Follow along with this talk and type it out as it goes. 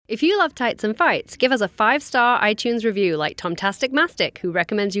If you love Tights and Fights, give us a 5-star iTunes review like Tomtastic Mastic, who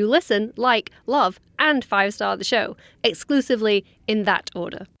recommends you listen, like, love, and 5-star the show, exclusively in that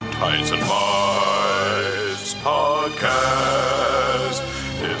order. Tights and Fights Podcast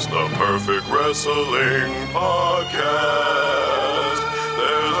is the perfect wrestling podcast.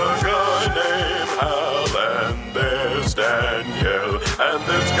 There's a guy named Hal, and there's Danielle, and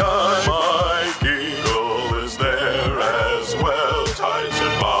this guy, Mike Eagle, is there as well. Tights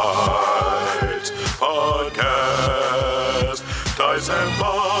and Fights Podcast. Tights and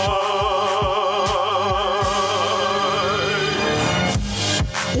Fights.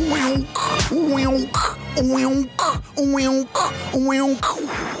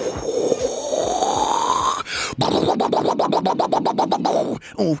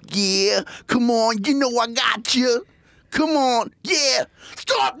 Oh, yeah. Come on. You know I got you. Come on. Yeah.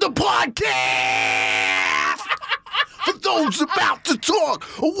 Start the podcast. For those about to talk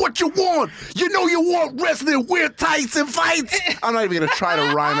what you want. You know you want wrestling with Tights and Fights. I'm not even going to try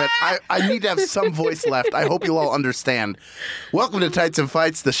to rhyme it. I need to have some voice left. I hope you'll all understand. Welcome to Tights and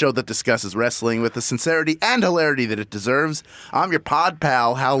Fights, the show that discusses wrestling with the sincerity and hilarity that it deserves. I'm your pod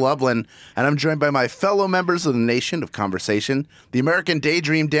pal, Hal Lublin, and I'm joined by my fellow members of the Nation of Conversation, the American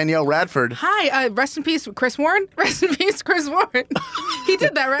Daydream, Danielle Radford. Hi, rest in peace, Chris Warren. Rest in peace, Chris Warren. He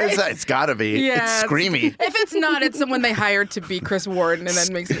did that, right? It's got to be. Yeah, it's screamy. If it's not, it's someone they hired to be Chris Warren, and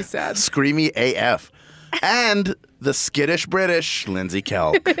that makes me sad. Screamy AF. And the skittish British, Lindsay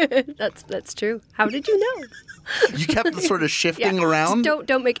Kelk. That's true. How did you know? You kept sort of shifting around. Just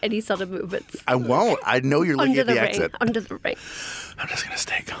don't make any sudden movements. I won't. I know you're looking at the exit. Under the ring. I'm just going to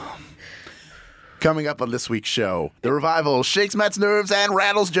stay calm. Coming up on this week's show, the revival shakes Matt's nerves and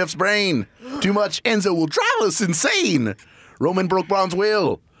rattles Jeff's brain. Too much Enzo will drive us insane. Roman broke Braun's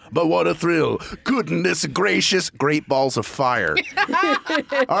will. But what a thrill. Goodness gracious, great balls of fire.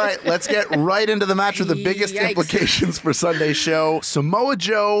 All right, let's get right into the match with the biggest implications for Sunday's show. Samoa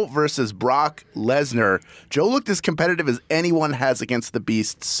Joe versus Brock Lesnar. Joe looked as competitive as anyone has against the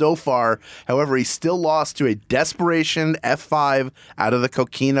Beast so far. However, he still lost to a desperation F5 out of the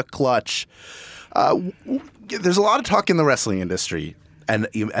Coquina clutch. There's a lot of talk in the wrestling industry and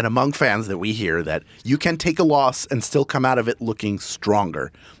among fans that we hear that you can take a loss and still come out of it looking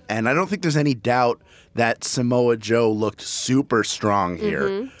stronger. And I don't think there's any doubt that Samoa Joe looked super strong here.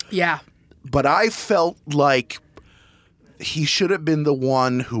 Mm-hmm. Yeah. But I felt like he should have been the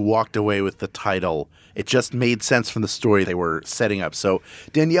one who walked away with the title. It just made sense from the story they were setting up. So,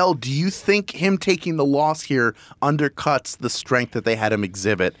 Danielle, do you think him taking the loss here undercuts the strength that they had him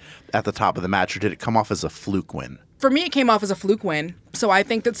exhibit at the top of the match, or did it come off as a fluke win? For me, it came off as a fluke win. So I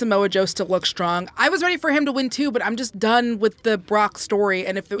think that Samoa Joe still looks strong. I was ready for him to win too, but I'm just done with the Brock story.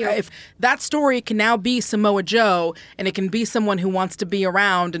 And if that story can now be Samoa Joe, and it can be someone who wants to be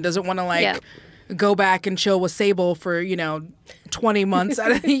around and doesn't want to go back and chill with Sable for, 20 months out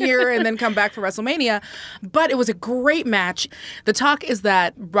of the year and then come back for WrestleMania. But it was a great match. The talk is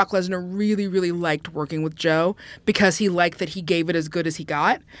that Brock Lesnar really, really liked working with Joe because he liked that he gave it as good as he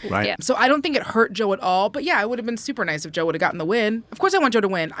got. Right. Yeah. So I don't think it hurt Joe at all. But yeah, it would have been super nice if Joe would have gotten the win. Of course I want Joe to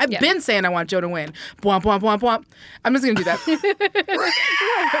win. I've been saying I want Joe to win. Bwomp, bwomp, bwomp, bwomp. I'm just going to do that.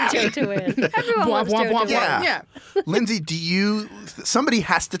 Joe to win. Everyone wants Joe to win. Yeah. Lindsay, somebody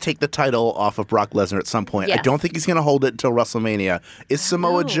has to take the title off of Brock Lesnar at some point. Yes. I don't think he's going to hold it until WrestleMania. Is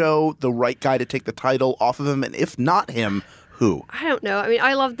Samoa Joe the right guy to take the title off of him? And if not him, who? I don't know. I mean,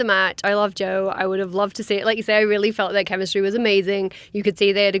 I loved the match. I love Joe. I would have loved to see it. Like you say, I really felt their chemistry was amazing. You could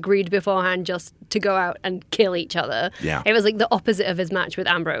see they had agreed beforehand just to go out and kill each other. Yeah. It was like the opposite of his match with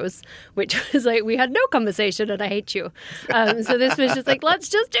Ambrose, which was like, we had no conversation and I hate you. So this was just like, let's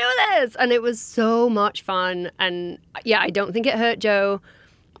just do this. And it was so much fun. And yeah, I don't think it hurt Joe.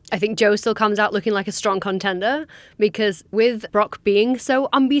 I think Joe still comes out looking like a strong contender because with Brock being so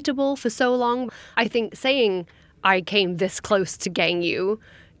unbeatable for so long, I think saying I came this close to getting you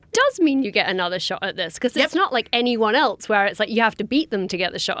does mean you get another shot at this because it's not like anyone else where it's like you have to beat them to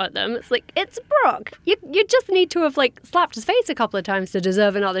get the shot at them. It's like, it's Brock. You just need to have like slapped his face a couple of times to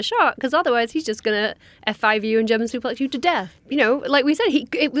deserve another shot because otherwise he's just going to F5 you and German suplex you to death. Like we said,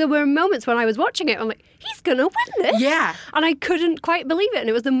 there were moments when I was watching it, I'm like, he's going to win this. Yeah. And I couldn't quite believe it. And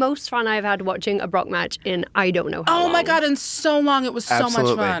it was the most fun I've had watching a Brock match in I don't know how long. Oh my God, in so long. It was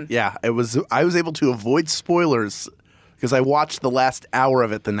Absolutely. so much fun. Yeah, I was able to avoid spoilers because I watched the last hour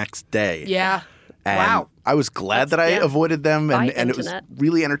of it the next day. Yeah. And wow. I was glad that I avoided them, and it was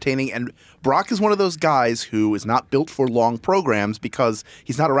really entertaining. And Brock is one of those guys who is not built for long programs because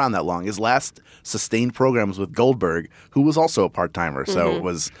he's not around that long. His last sustained program was with Goldberg, who was also a part-timer. So it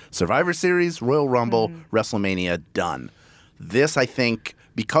was Survivor Series, Royal Rumble, WrestleMania, done. This, I think,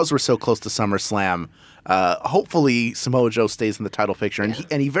 because we're so close to SummerSlam, hopefully Samoa Joe stays in the title picture, and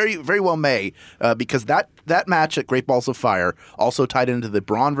he very, very well may, because that match at Great Balls of Fire also tied into the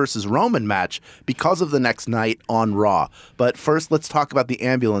Braun versus Roman match because of the next night on Raw. But first, let's talk about the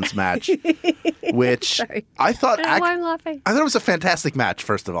ambulance match, which Sorry. I thought I don't know why I'm laughing. I thought it was a fantastic match.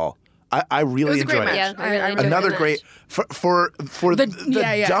 First of all, I really It was a great enjoyed it. match. Yeah, I really enjoyed Another the great match. for the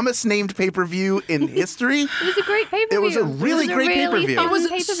yeah. dumbest named pay-per-view in history. It was a great pay-per-view. It was a really great pay-per-view. fun It was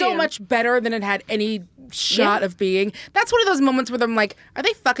pay-per-view. so much better than it had any shot of being. That's one of those moments where I'm like, are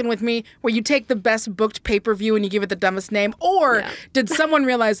they fucking with me? Where you take the best booked pay-per-view and you give it the dumbest name? Or did someone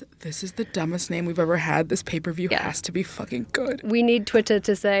realize, this is the dumbest name we've ever had. This pay-per-view has to be fucking good. We need Twitter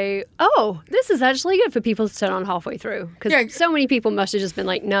to say, oh, this is actually good for people to turn on halfway through. Because Yeah. so many people must have just been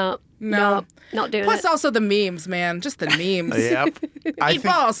like, no, not doing Plus it. also the memes, man. Just the memes. Yep. I Eat think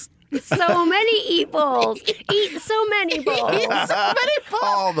balls. So many eat balls. Eat so many balls. So many balls.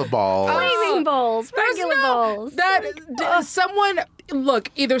 all the balls. Flaming balls. There's Regular balls.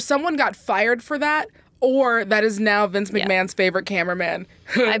 Look, either someone got fired for that, or that is now Vince McMahon's favorite cameraman.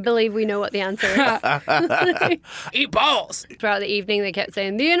 I believe we know what the answer is. Eat balls. Throughout the evening, they kept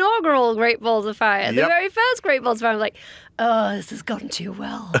saying, the inaugural Great Balls of Fire. The Yep. very first Great Balls of Fire. I'm like, oh, this has gone too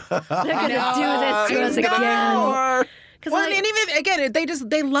well. They're going to do this to us again. Well, and even again,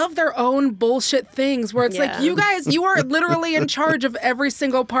 they love their own bullshit things. Where it's like, Yeah. you guys, you are literally in charge of every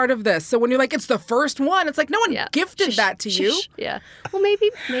single part of this. So when you're like, it's the first one, it's like no one gifted that to you. Yeah. Well,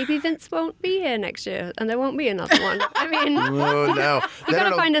 maybe Vince won't be here next year, and there won't be another one. I mean, Oh no! you got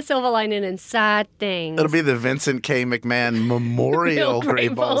to find a silver lining in sad things. It'll be the Vincent K. McMahon Memorial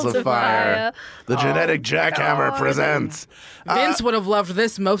Great Balls of Fire. The Genetic Jackhammer presents. Vince would have loved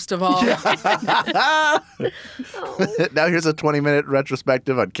this most of all. Now here's a 20-minute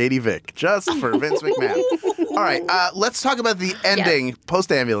retrospective on Katie Vick, just for Vince McMahon. All right, let's talk about the ending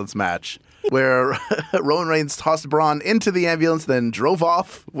post-ambulance match, where Roman Reigns tossed Braun into the ambulance, then drove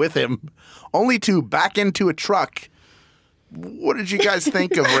off with him, only to back into a truck. What did you guys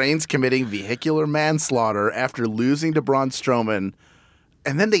think of Reigns committing vehicular manslaughter after losing to Braun Strowman?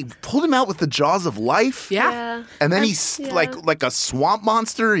 And then they pulled him out with the jaws of life. Yeah. And then he's like a swamp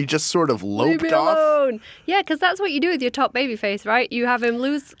monster. He just sort of Leave loped me off. alone. Yeah, because that's what you do with your top babyface, right? You have him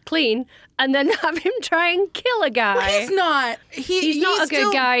lose clean, and then have him try and kill a guy. He's not. He's not a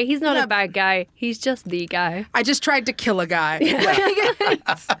good guy. He's not a bad guy. He's just the guy. I just tried to kill a guy.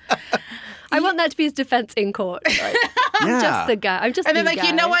 I want that to be his defense in court. Like, I'm just the guy. I'm just And the then, guy.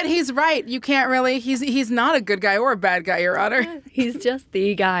 you know what? He's right. You can't really. He's not a good guy or a bad guy, Your Honor. He's just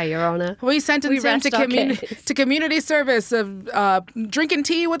the guy, Your Honor. We sentenced him rest our case. to community service of drinking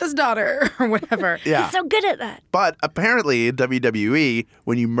tea with his daughter or whatever. Yeah. He's so good at that. But apparently in WWE,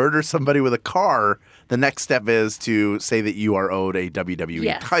 when you murder somebody with a car, the next step is to say that you are owed a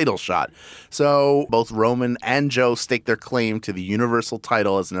WWE title shot. So both Roman and Joe stake their claim to the Universal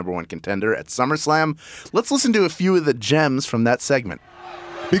title as the number one contender at SummerSlam. Let's listen to a few of the gems from that segment.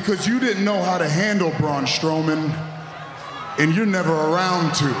 Because you didn't know how to handle Braun Strowman, and you're never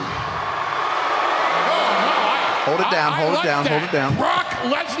around to. Hold it down, hold it down, hold it down. Brock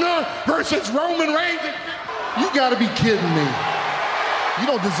Lesnar versus Roman Reigns. You gotta be kidding me. You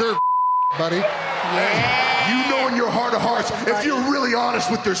don't deserve buddy. You know in your heart of hearts, if you're really honest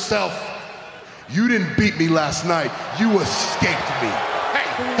with yourself, you didn't beat me last night. You escaped me.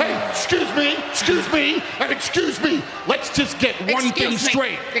 Hey, excuse me, and excuse me. Let's just get one thing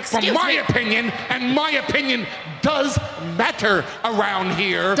straight. From my opinion, and my opinion does matter around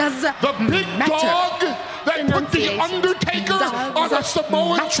here. Does the big matter. dog that put the Undertaker on a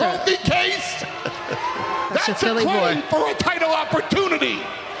Samoan trophy case? That's a That's a Philly claim boy. for a title opportunity.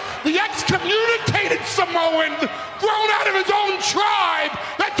 The excommunicated Samoan thrown out of his own tribe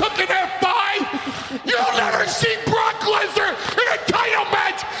that took an F5. You'll never see Brock Lesnar in a title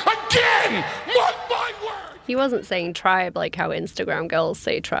match again. Mark my words. He wasn't saying tribe like how Instagram girls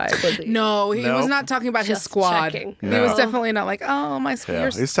say tribe, was he? No, he No. was not talking about his Just squad. checking. He No. was definitely not like, oh, my squad.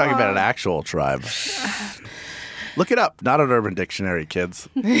 Yeah, he's talking about an actual tribe. Look it up. Not an Urban Dictionary, kids.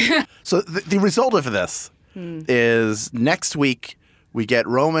 So the result of this is next week we get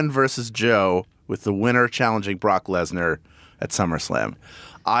Roman versus Joe with the winner challenging Brock Lesnar at SummerSlam.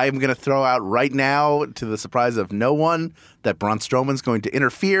 I'm going to throw out right now, to the surprise of no one, that Braun Strowman's going to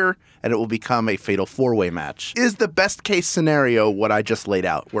interfere and it will become a fatal four-way match. Is the best case scenario what I just laid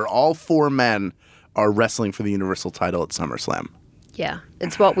out, where all four men are wrestling for the Universal title at SummerSlam? Yeah,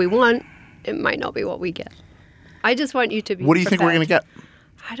 it's what we want. It might not be what we get. I just want you to be What do you think we're going to prepared.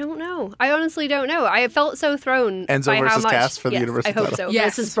 get? I don't know. I honestly don't know. I felt so thrown Enzo by how versus much. Cass for the yes, Universal I hope title? so.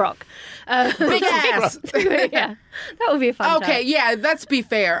 Yes. Versus Brock. Big ass. Yeah, that would be a fun Okay, time. yeah, let's be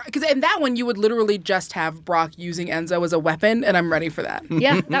fair. Because in that one, you would literally just have Brock using Enzo as a weapon, and I'm ready for that.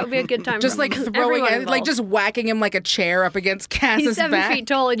 Yeah, that would be a good time. Just for like everyone throwing it, like involved. just whacking him like a chair up against Cass's He's 7 back. feet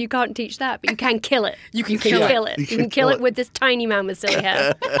tall and you can't teach that, but you can kill it. You can kill it. You can kill it with this tiny man with silly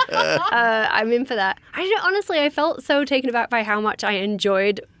hair. I'm in for that. Honestly, I felt so taken aback by how much I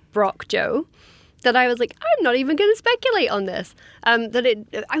enjoyed Brock Joe that I was like, I'm not even going to speculate on this.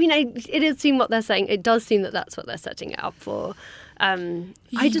 It did seem what they're saying. It does seem that that's what they're setting it up for. I don't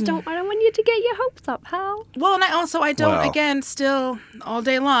want you to get your hopes up, Hal. Well, and I don't, Well. again, still all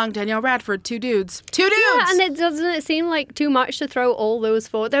day long, Danielle Radford, 2 dudes. 2 dudes! Yeah, and doesn't it seem like too much to throw all those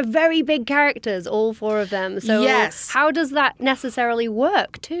 4? They're very big characters, all 4 of them. So Yes. how does that necessarily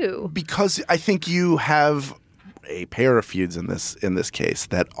work, too? Because I think you have a pair of feuds in this case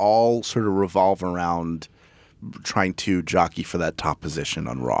that all sort of revolve around trying to jockey for that top position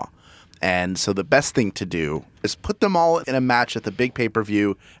on Raw. And so the best thing to do is put them all in a match at the big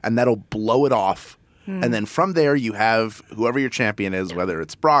pay-per-view, and that'll blow it off. And then from there, you have whoever your champion is, whether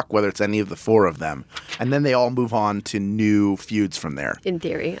it's Brock, whether it's any of the 4 of them. And then they all move on to new feuds from there. In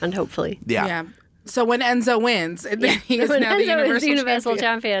theory, and hopefully. Yeah. So when Enzo wins, he is When now the Enzo is Universal, the Universal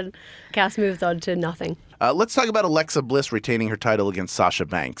champion, Cass moves on to nothing. Let's talk about Alexa Bliss retaining her title against Sasha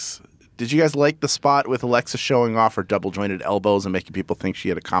Banks. Did you guys like the spot with Alexa showing off her double-jointed elbows and making people think she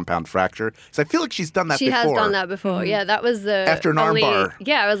had a compound fracture? Because I feel like she's done that She before. has done that before. Yeah, that was the After an only, armbar.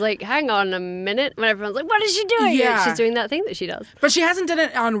 Yeah, I was like, hang on a minute. When everyone's like, what is she doing? Yeah. She's doing that thing that she does. But she hasn't done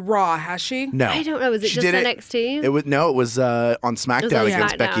it on Raw, has she? No. I don't know. Was it She just did NXT? It was on SmackDown It was on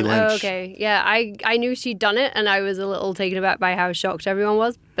against Becky SmackDown. Lynch. Oh, okay. Yeah, I knew she'd done it, and I was a little taken aback by how shocked everyone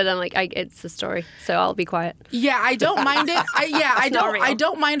was. But then, it's a story, so I'll be quiet. Yeah, I don't mind it. not real. I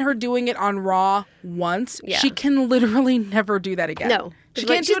don't mind her doing it on Raw once. Yeah. She can literally never do that again. No, she She's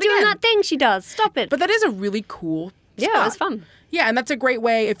can't do she's it doing again. that thing she does. Stop it. But that is a really cool yeah, spot. it was fun. Yeah, and that's a great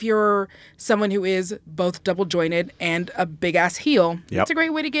way if you're someone who is both double jointed and a big ass heel. Yep. It's a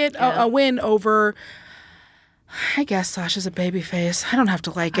great way to get a win over. I guess Sasha's a baby face. I don't have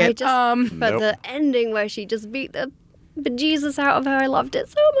to like it. But Nope. the ending where she just beat the bejesus out of her, I loved it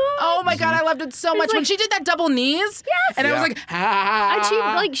so much. Oh my god, I loved it so much when like- she did that double knees. Yes. And I was Yeah. like,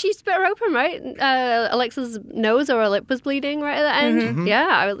 ah. And she spit her open, right? Alexa's nose or her lip was bleeding right at the end. Mm-hmm. Yeah,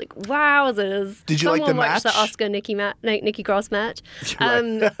 I was like, wowzers. Did you like the Someone watched match? the Oscar Nikki Cross match.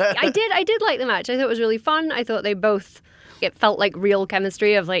 Right. I did like the match. I thought it was really fun. I thought it felt like real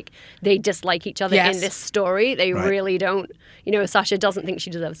chemistry of they dislike each other Yes. in this story. They Right. really don't. Sasha doesn't think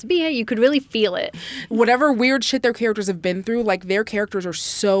she deserves to be here. You could really feel it. Whatever weird shit their characters have been through, their characters are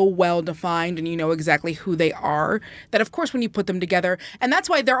so well defined and you know exactly who they are that of course when you put them together, and that's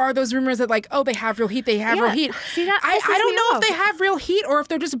why there are those rumors that they have real heat, real Yeah. heat. See, that I pisses don't me know off. if they have real heat or if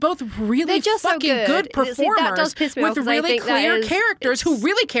they're just both really They're just so fucking good good. See, that performers does piss me off with 'cause I really think that clear is- characters who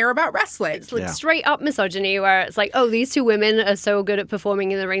really care about wrestling. It's like Yeah. straight up misogyny where it's like, oh, these two women are so good at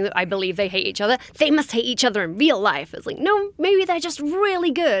performing in the ring that I believe they hate each other. They must hate each other in real life. It's like, no, maybe they're just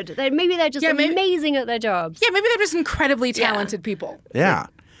really good. Maybe they're just amazing at their jobs. Yeah, maybe they're just incredibly talented people. Yeah.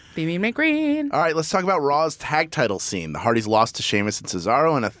 Beamy McGreen. All right, let's talk about Raw's tag title scene. The Hardys lost to Sheamus and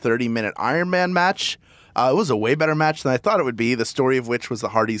Cesaro in a 30-minute Iron Man match. It was a way better match than I thought it would be, the story of which was the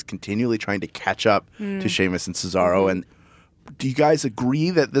Hardys continually trying to catch up to Sheamus and Cesaro. And do you guys agree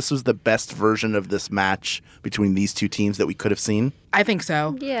that this was the best version of this match between these two teams that we could have seen? I think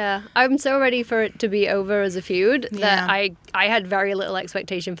so. Yeah, I'm so ready for it to be over as a feud that Yeah. I had very little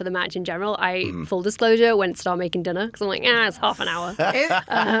expectation for the match in general. Full disclosure, went to start making dinner because I'm like, it's half an hour.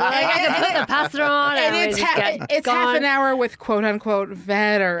 I can put the pasta on And and it's, just get it's half gone. an hour with quote unquote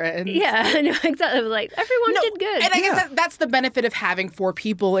veterans. Yeah, I know exactly. I was like, everyone did good. And I guess that's the benefit of having 4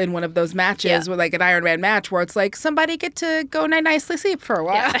 people in one of those matches Yeah. with an Iron Man match where it's like somebody get to go nicely sleep for a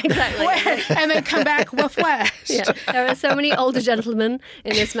while. Yeah, exactly. and then come back with flash. Yeah, there are so many older gentlemen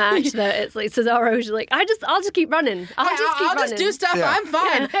in this match that it's like Cesaro's like, I'll just keep running. I'll just keep running. do stuff. Yeah. I'm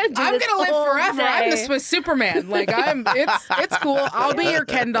fine. Yeah, do I'm this gonna live all forever. I'm the day. Swiss Superman. It's cool. I'll be your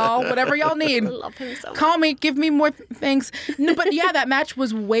Ken doll. Whatever y'all need. I love him so much. Call me. Give me more things. No, but yeah, that match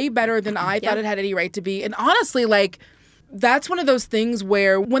was way better than I thought it had any right to be. And honestly, that's one of those things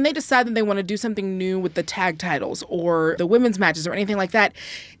where when they decide that they want to do something new with the tag titles or the women's matches or anything like that,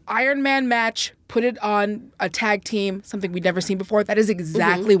 Iron Man match, put it on a tag team, something we'd never seen before. That is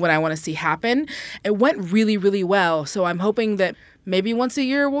exactly what I want to see happen. It went really, really well. So I'm hoping that maybe once a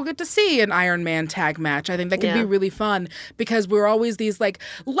year we'll get to see an Iron Man tag match. I think that could be really fun because we're always these like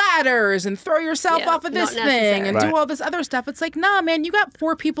ladders and throw yourself off of this not thing and necessary. do all this other stuff. It's like, nah, man, you got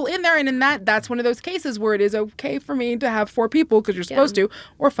 4 people in there. And in that's one of those cases where it is okay for me to have 4 people because you're supposed to,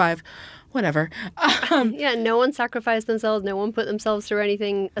 or 5. Whatever. Yeah, no one sacrificed themselves. No one put themselves through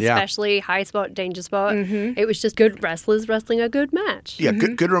anything, especially high spot, danger spot. It was just good wrestlers wrestling a good match. Yeah,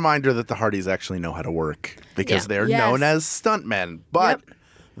 good reminder that the Hardys actually know how to work because they're known as stuntmen. But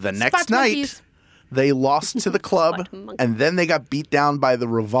the next Spot night, monkeys. they lost to the club, and then they got beat down by the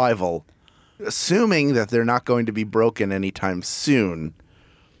Revival. Assuming that they're not going to be broken anytime soon,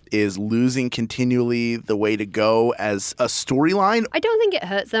 is losing continually the way to go as a storyline? I don't think it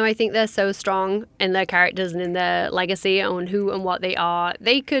hurts them. I think they're so strong in their characters and in their legacy on who and what they are.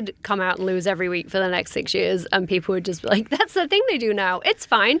 They could come out and lose every week for the next 6 years and people would just be like, that's the thing they do now. It's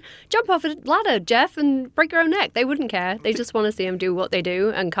fine. Jump off a ladder, Jeff, and break your own neck. They wouldn't care. They just want to see them do what they do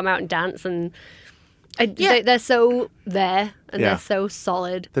and come out and dance. And they're so there and they're so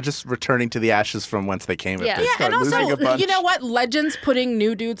solid. They're just returning to the ashes from whence they came. Yeah. If they Yeah, start And losing a also, bunch. you know what? Legends putting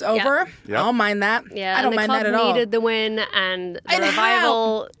new dudes over. Yeah. I don't mind that. Yeah, I don't and mind the that club at all. needed the win and the And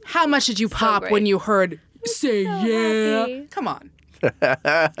Revival. How much did you pop great. when you heard say yeah? happy. Come on.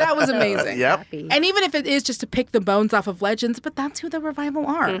 That was amazing. Yep. Happy. And even if it is just to pick the bones off of Legends, but that's who the Revival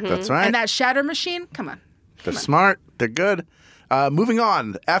are. That's right. And that Shatter Machine, come on. They're smart. They're good. Moving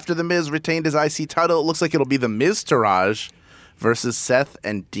on. After The Miz retained his IC title, it looks like it'll be The Miz Taraj versus Seth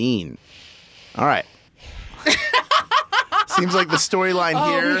and Dean. All right. Seems like the storyline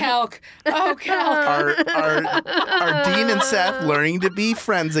here Kelk. Oh, Kelk. are Dean and Seth learning to be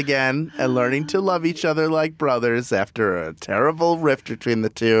friends again and learning to love each other like brothers after a terrible rift between the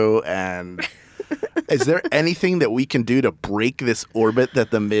two. And is there anything that we can do to break this orbit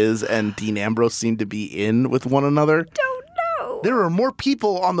that The Miz and Dean Ambrose seem to be in with one another? Don't know. There are more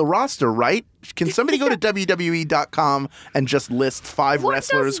people on the roster, right? Can somebody go to WWE.com and just list 5 What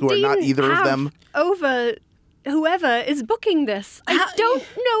wrestlers does who are not Dean either of have them? over whoever is booking this? I don't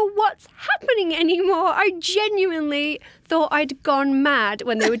know what's happening anymore. I genuinely thought I'd gone mad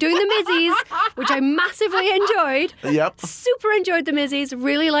when they were doing the Mizzies, which I massively enjoyed. Yep. Super enjoyed the Mizzies.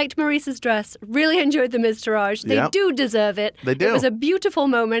 Really liked Maurice's dress. Really enjoyed the Miz Taraj. They Yep. do deserve it. They do. It was a beautiful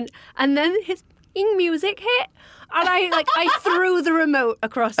moment. And then his music hit. And I threw the remote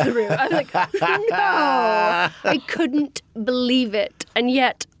across the room. I was like, no. I couldn't believe it. And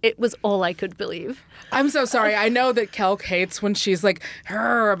yet, it was all I could believe. I'm so sorry. I know that Kelk hates when she's like,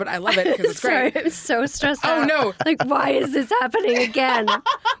 her, but I love it because it's Sorry, great. I'm so stressed Oh, out. no. Like, why is this happening again?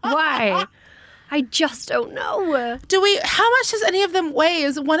 Why? I just don't know. How much does any of them weigh?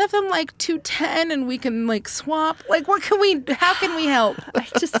 Is one of them like 210 and we can like swap? Like, how can we help?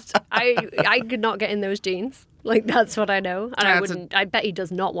 I could not get in those jeans. Like, that's what I know. And I bet he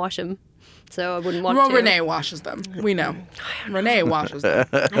does not wash them. So I wouldn't want Well, to. Renee washes them. We know. Renee washes them.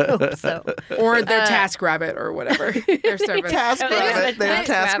 I hope so. Or their TaskRabbit or whatever. Their service. TaskRabbit. They have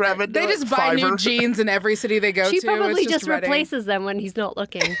TaskRabbit. They just buy new jeans in every city they go She to. probably It's just Reading. replaces them when he's not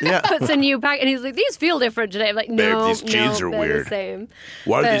looking. Yeah. Puts a new pack and he's like, these feel different today. I'm like, no, These jeans are they're weird. the same.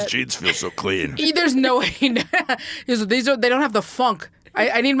 Why do But- these jeans feel so clean? There's no way. They don't have the funk.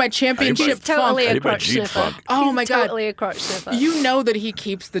 I need my championship He's totally funk. a Anybody crotch jean sniffer. funk? Oh He's my God. totally a crotch sniffer. You know that he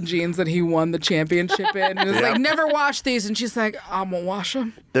keeps the jeans that he won the championship in. And it's Yeah. like, never wash these. And she's like, I'm going to wash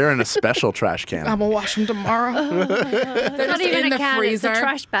them. They're in a special trash can. I'm going to wash them tomorrow. They're It's not just even in a the can, freezer. it's a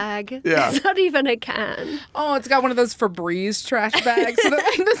trash bag. Yeah. It's not even a can. Oh, it's got one of those Febreze trash bags so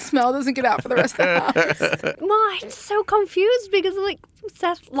that the smell doesn't get out for the rest of the house. Well, I'm so confused because, like,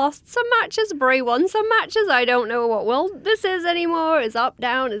 Seth lost some matches, Bray won some matches. I don't know what this is anymore. Is up,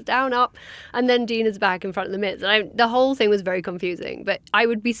 down, is down, up. And then Dean is back in front of the Miz. And the whole thing was very confusing. But I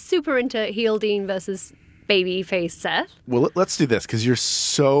would be super into heel Dean versus babyface Seth. Well, let's do this because you're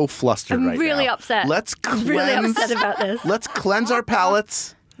so flustered I'm right now. really upset. Let's I'm cleanse. really upset about this. Let's cleanse our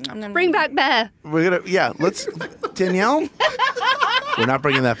palates. Bring back Bear. Let's Danielle. We're not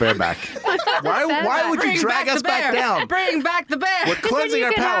bringing that bear back. Why would you Bring drag back us the bear. back down? Bring back the bear. We're cleansing You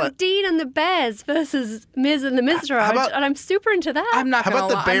our can palate. have Dean and the Bears versus Miz and the Miztourage, about- and I'm super into that. I'm not How gonna about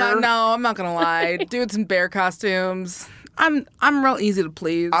the lie. bear? I'm not gonna lie. Dudes in bear costumes. I'm real easy to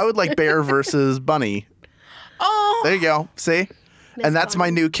please. I would like bear versus bunny. Oh, There you go. See? And that's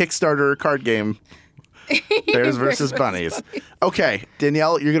my new Kickstarter card game. Bears versus bunnies. Okay,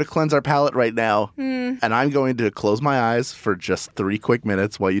 Danielle, you're going to cleanse our palate right now. And I'm going to close my eyes for just 3 quick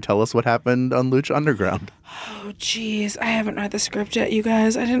minutes while you tell us what happened on Lucha Underground. oh, jeez. I haven't read the script yet, you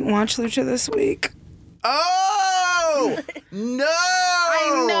guys. I didn't watch Lucha this week. Oh! No! I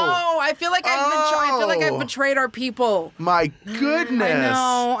I know. I feel like I've betrayed our people. My goodness.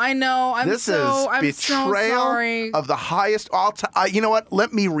 I know. I'm This so is betrayal sorry. of the highest all-time. You know what?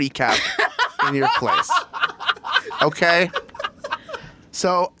 Let me recap in your place. Okay?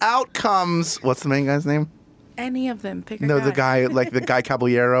 So out comes, what's the main guy's name? Any of them. Pick a No, guy. the guy, like the Guy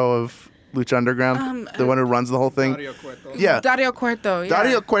Caballero of Lucha Underground. The one who runs the whole thing. Yeah. Dario Cueto. Yeah.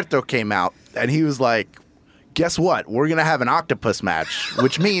 Dario Cueto came out, and he was like, guess what? We're going to have an octopus match,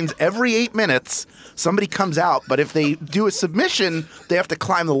 which means every 8 minutes, somebody comes out, but if they do a submission, they have to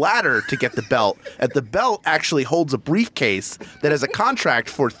climb the ladder to get the belt. And the belt actually holds a briefcase that has a contract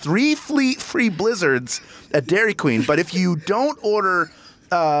for 3 free blizzards at Dairy Queen. But if you don't order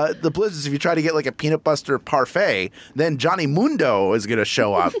the blizzards, if you try to get like a peanut butter parfait, then Johnny Mundo is going to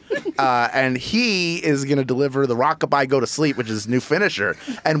show up, and he is going to deliver the Rockabye Go to Sleep, which is his new finisher.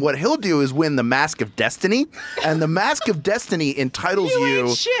 And what he'll do is win the Mask of Destiny, and the Mask of Destiny entitles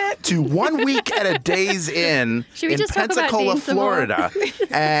you to 1 week at a Days Inn in Pensacola, Florida.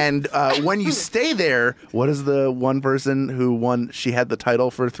 And when you stay there, what is the one person who won? She had the title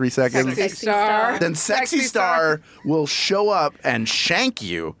for 3 seconds. Sexy Star. Then Sexy Star will show up and shank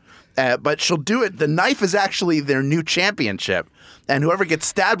you, but she'll do it. The knife is actually their new championship, and whoever gets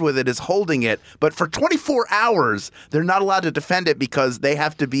stabbed with it is holding it. But for 24 hours, they're not allowed to defend it because they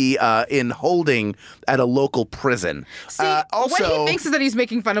have to be in holding at a local prison. See, also, what he thinks is that he's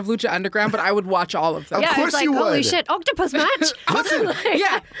making fun of Lucha Underground, but I would watch all of them. Of Yeah, course it's like, you holy would. shit, octopus match? Listen,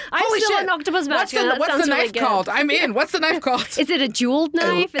 Yeah. I'm Holy still shit. an octopus match. What's the knife called? I'm in. What's the knife called? Is it a jeweled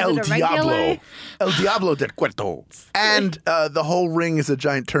knife? El Is it a regular? Diablo. El Diablo del Cuerto. And the whole ring is a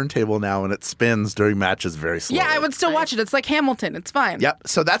giant turntable now, and it spins during matches very slowly. Yeah, I would still watch it. It's like Hamilton. It's fine. Yep.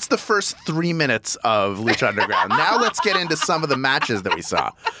 So that's the first 3 minutes of Lucha Underground. Now let's get into some of the matches that we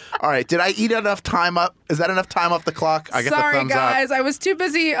saw. All right. Did I eat enough time up? Is that enough time off the clock? I get the Sorry, thumbs guys. up. I was too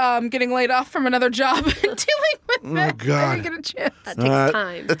busy getting laid off from another job and dealing with that. God. I didn't get a chance. That takes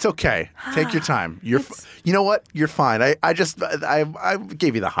time. It's okay. Take your time. You know what? You're fine. I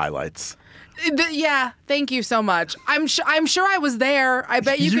gave you the highlights. Yeah, thank you so much. I'm sure I was there. I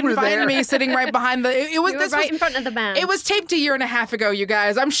bet you You can were find there. me sitting right behind the. It was You were this right was, in front of the band. It was taped a year and a half ago, you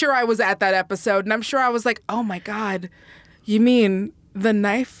guys. I'm sure I was at that episode, and I'm sure I was like, oh my god, you mean the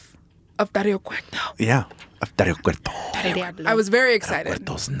knife of Dario Cueto? Yeah. Dario Cuerto. I was very excited.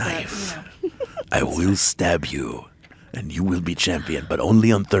 Cuerto's knife. I will stab you, and you will be champion, but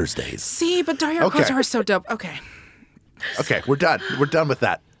only on Thursdays. See, but Dario Okay. Cueto are so dope. Okay. Okay, we're done. We're done with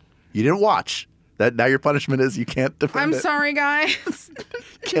that. You didn't watch. That now your punishment is you can't defend I'm it. sorry, guys.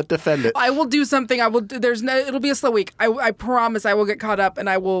 Can't defend it. I will do something. It'll be a slow week. I promise I will get caught up and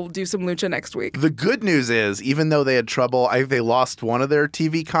I will do some lucha next week. The good news is, even though they had trouble, they lost one of their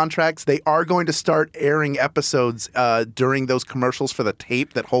TV contracts, they are going to start airing episodes during those commercials for the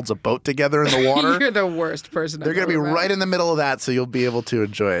tape that holds a boat together in the water. You're the worst person. They're going to be right in the middle of that, so you'll be able to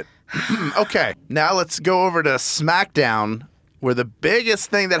enjoy it. Okay, now let's go over to SmackDown, where the biggest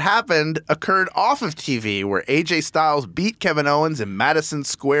thing that happened occurred off of TV, where AJ Styles beat Kevin Owens in Madison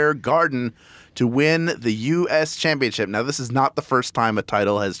Square Garden to win the U.S. Championship. Now, this is not the first time a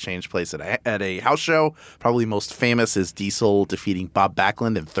title has changed place at a house show. Probably most famous is Diesel defeating Bob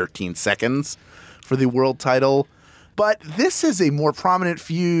Backlund in 13 seconds for the world title. But this is a more prominent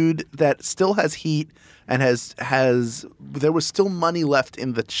feud that still has heat and there was still money left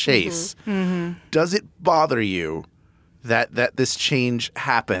in the chase. Mm-hmm. Does it bother you that this change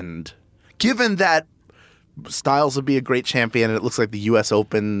happened, given that Styles will be a great champion and it looks like the U.S.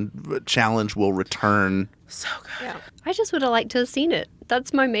 Open challenge will return? So good. Yeah. I just would have liked to have seen it.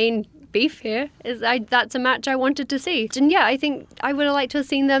 That's my main beef here. That's a match I wanted to see. And yeah, I think I would have liked to have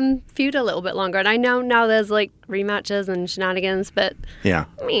seen them feud a little bit longer. And I know now there's like rematches and shenanigans, but Yeah.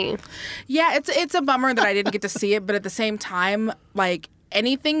 me. Yeah, it's a bummer that I didn't get to see it, but at the same time, like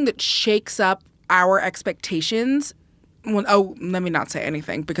anything that shakes up our expectations. Well, let me not say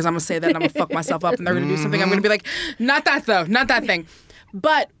anything because I'm gonna say that and I'm gonna fuck myself up and they're gonna do something. I'm gonna be like, not that though, not that thing.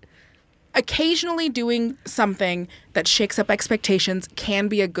 But occasionally doing something that shakes up expectations can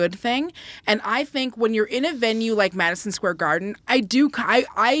be a good thing. And I think when you're in a venue like Madison Square Garden,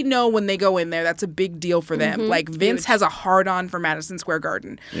 I know when they go in there, that's a big deal for them. Like Vince has a hard-on for Madison Square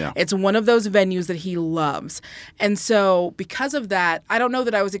Garden. Yeah. It's one of those venues that he loves. And so because of that, I don't know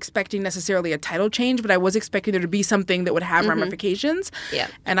that I was expecting necessarily a title change, but I was expecting there to be something that would have ramifications. Yeah.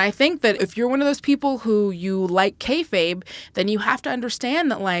 And I think that if you're one of those people who you like kayfabe, then you have to understand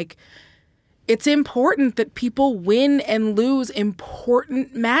that, like, it's important that people win and lose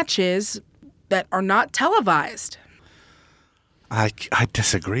important matches that are not televised. I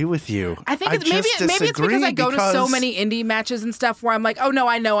disagree with you. I think maybe it's because I go to so many indie matches and stuff where I'm like, oh no,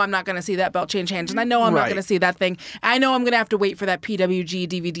 I know I'm not going to see that belt change hands, and I know I'm not going to see that thing. I know I'm going to have to wait for that PWG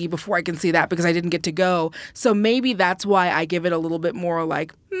DVD before I can see that because I didn't get to go. So maybe that's why I give it a little bit more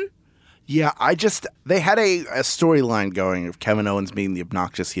like, Yeah, they had a storyline going of Kevin Owens being the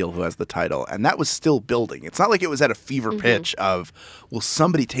obnoxious heel who has the title, and that was still building. It's not like it was at a fever pitch of, will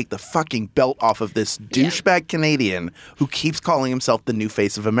somebody take the fucking belt off of this douchebag Canadian who keeps calling himself the new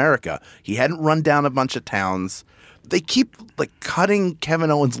face of America. He hadn't run down a bunch of towns. They keep cutting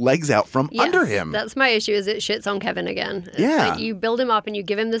Kevin Owens' legs out from under him. That's my issue, is it shits on Kevin again. It's Yeah. you build him up and you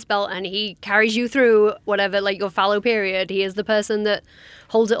give him this belt and he carries you through whatever, your fallow period. He is the person that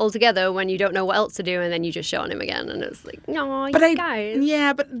holds it all together when you don't know what else to do, and then you just shit on him again. And it's like, no, guys.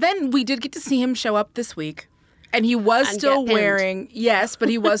 Yeah, but then we did get to see him show up this week. And he was still wearing, but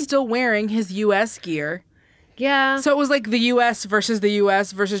he was still wearing his U.S. gear. Yeah. So it was like the U.S. versus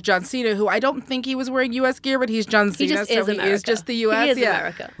John Cena, who I don't think he was wearing U.S. gear, but he's John Cena, He just so is America. he is just the U.S. He is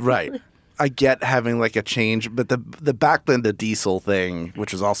America. Right. I get having a change, but the Backlund to Diesel thing,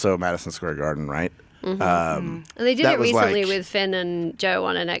 which was also Madison Square Garden, right? And they did that it was recently with Finn and Joe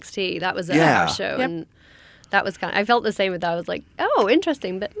on NXT. That was a house show. Yep. And that was I felt the same with that. I was like, oh,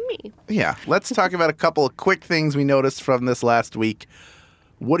 interesting, but me. Yeah. Let's talk about a couple of quick things we noticed from this last week.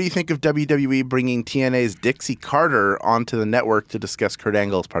 What do you think of WWE bringing TNA's Dixie Carter onto the network to discuss Kurt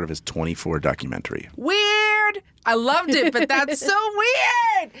Angle as part of his 24 documentary? Weird. I loved it, but that's so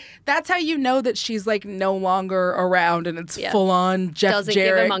weird. That's how you know that she's no longer around and it's full on Jeff Doesn't give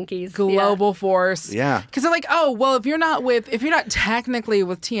Jarrett a monkeys. global force. Yeah. Because they're like, oh, well, if you're not technically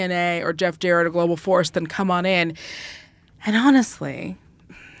with TNA or Jeff Jarrett or Global Force, then come on in. And honestly,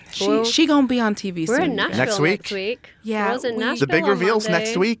 she gonna be on TV We're soon. in Nashville Next week? Yeah, I was in we- Nashville The big on reveals Monday.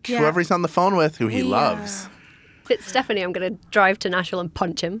 next week. Yeah. Whoever he's on the phone with, who he loves. If it's Stephanie, I'm going to drive to Nashville and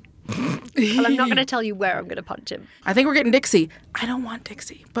punch him. And I'm not going to tell you where I'm going to punch him. I think we're getting Dixie. I don't want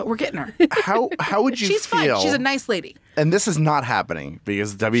Dixie, but we're getting her. How would you She's feel? fine. She's a nice lady. And this is not happening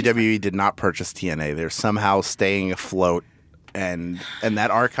because WWE did not purchase TNA. They're somehow staying afloat, and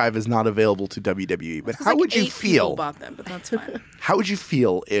that archive is not available to WWE. But how would you 8 people feel? bought them, but that's fine. How would you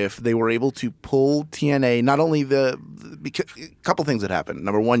feel if they were able to pull TNA? Not only because a couple things would happen.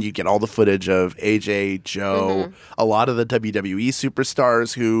 Number one, you'd get all the footage of AJ, Joe, a lot of the WWE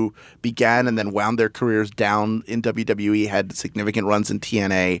superstars who began and then wound their careers down in WWE, had significant runs in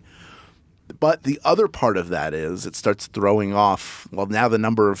TNA. But the other part of that is it starts throwing off. Well, now the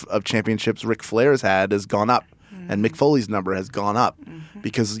number of championships Ric Flair's had has gone up, and Mick Foley's number has gone up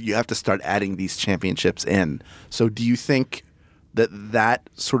because you have to start adding these championships in. So do you think that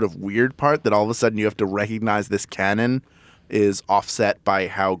sort of weird part that all of a sudden you have to recognize this canon is offset by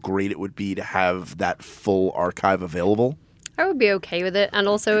how great it would be to have that full archive available? I would be okay with it. And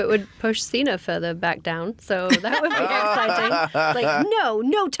also it would push Cena further back down. So that would be exciting.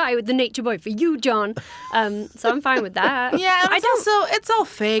 No tie with the Nature Boy for you, John. So I'm fine with that. Yeah, and it's all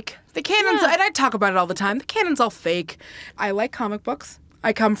fake. The canon's, and I talk about it all the time, the canon's all fake. I like comic books.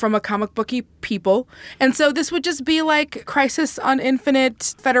 I come from a comic booky people. And so this would just be like Crisis on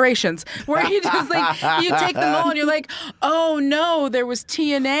Infinite Federations, where you just you take them all and you're like, oh no, there was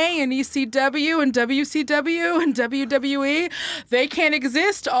TNA and ECW and WCW and WWE. They can't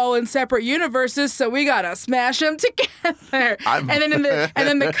exist all in separate universes, so we gotta smash them together. And then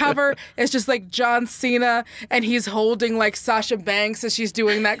the cover is just John Cena and he's holding Sasha Banks as she's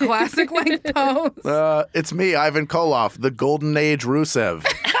doing that classic pose. It's me, Ivan Koloff, the Golden Age Rusev.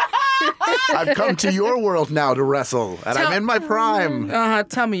 I've come to your world now to wrestle, and I'm in my prime.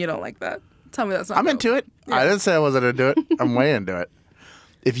 Tell me you don't like that. Tell me that's not I'm dope. into it. Yeah. I didn't say I wasn't into it. I'm way into it.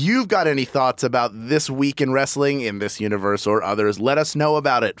 If you've got any thoughts about this week in wrestling in this universe or others, let us know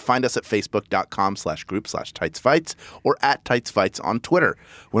about it. Find us at facebook.com/group/TightsFights or at TightsFights on Twitter.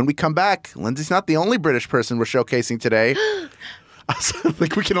 When we come back, Lindsay's not the only British person we're showcasing today. I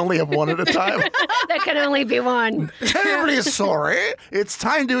think we can only have one at a time. There can only be one. Everybody's sorry. It's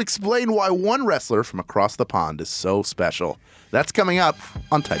time to explain why one wrestler from across the pond is so special. That's coming up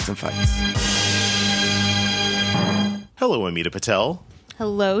on Tights and Fights. Hello, Amita Patel.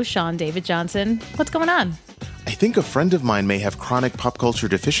 Hello, Sean David Johnson. What's going on? I think a friend of mine may have chronic pop culture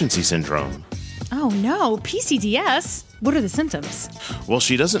deficiency syndrome. Oh no, PCDS? What are the symptoms? Well,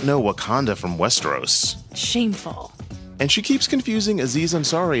 she doesn't know Wakanda from Westeros. Shameful. And she keeps confusing Aziz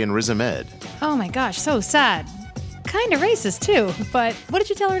Ansari and Riz Ahmed. Oh my gosh, so sad. Kinda racist too, but what did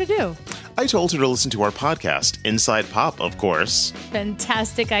you tell her to do? I told her to listen to our podcast, Inside Pop, of course.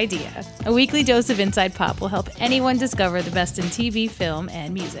 Fantastic idea. A weekly dose of Inside Pop will help anyone discover the best in TV, film,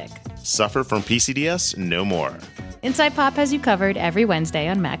 and music. Suffer from PCDS no more. Inside Pop has you covered every Wednesday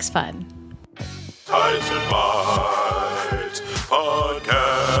on Max Fun. Tights and Bites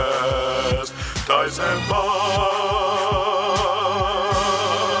Podcast. Tights and Bites.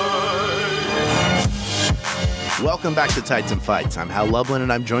 Welcome back to Tights and Fights. I'm Hal Lublin,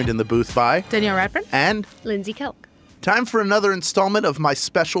 and I'm joined in the booth by Danielle Radford and Lindsay Kelk. time for another installment of My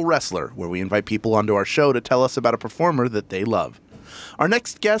Special Wrestler, where we invite people onto our show to tell us about a performer that they love. Our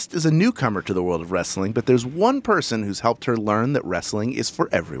next guest is a newcomer to the world of wrestling, but there's one person who's helped her learn that wrestling is for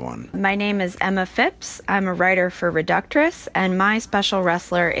everyone. My name is Emma Phipps. I'm a writer for Reductress, and my special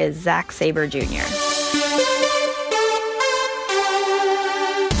wrestler is Zack Sabre Jr.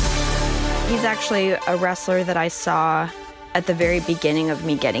 He's actually a wrestler that I saw at the very beginning of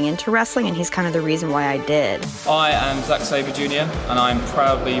me getting into wrestling, and he's kind of the reason why I did. I am Zack Sabre Jr., and I'm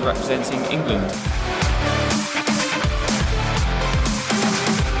proudly representing England.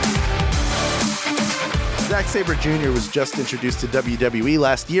 Zack Sabre Jr. was just introduced to WWE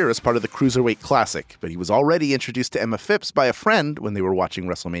last year as part of the Cruiserweight Classic, but he was already introduced to Emma Phipps by a friend when they were watching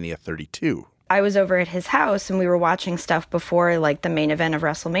WrestleMania 32. I was over at his house and we were watching stuff before like the main event of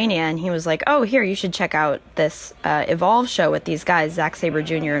WrestleMania, and he was like, "Oh, here, you should check out this Evolve show with these guys, Zack Sabre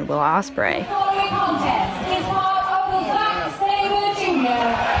Jr. and Will Ospreay."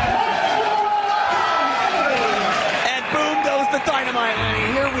 And boom goes the dynamite,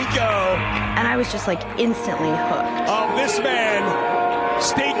 and here we go. And I was just like instantly hooked. Of this man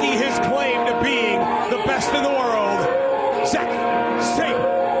staking his claim to being the best in the world, Zack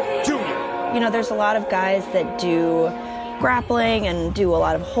Sabre Jr. You know, there's a lot of guys that do grappling and do a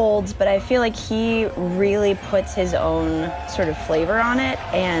lot of holds, but I feel like he really puts his own sort of flavor on it,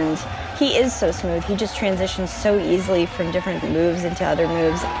 and he is so smooth. He just transitions so easily from different moves into other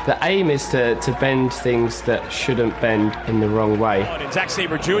moves. The aim is to bend things that shouldn't bend in the wrong way. And Zack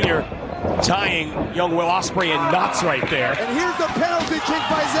Sabre Jr. tying young Will Ospreay in knots right there. And here's the penalty kick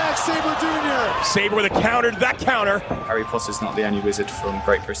by Zack Sabre Jr. Sabre with a counter to that counter. Harry Potter's not the only wizard from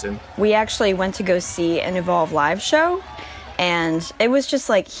Great Britain. We actually went to go see an Evolve live show, and it was just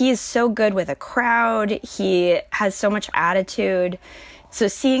like, he is so good with a crowd. He has so much attitude. So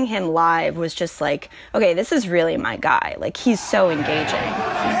seeing him live was just like, okay, this is really my guy. Like, he's so engaging.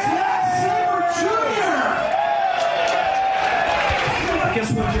 Zack Sabre Jr.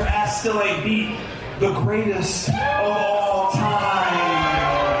 Guess what? Your ass still ain't beat the greatest of all time.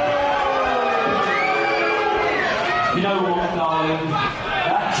 You know what, darling?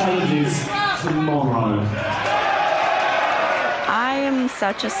 That changes tomorrow. I am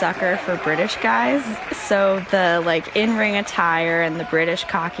such a sucker for British guys. So the like in-ring attire and the British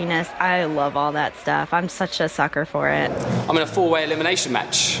cockiness, I love all that stuff. I'm such a sucker for it. I'm in a 4-way elimination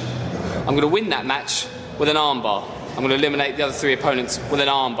match. I'm going to win that match with an armbar. I'm going to eliminate the other 3 opponents with an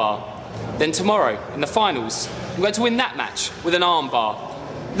armbar. Then tomorrow, in the finals, I'm going to win that match with an armbar.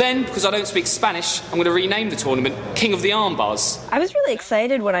 Then, because I don't speak Spanish, I'm going to rename the tournament King of the Armbars. I was really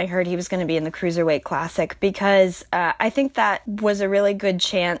excited when I heard he was going to be in the Cruiserweight Classic because I think that was a really good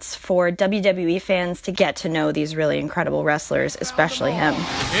chance for WWE fans to get to know these really incredible wrestlers, especially him.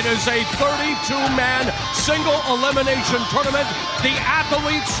 It is a 32-man single elimination tournament. The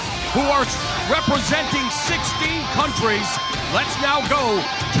athletes who are representing 16 countries. Let's now go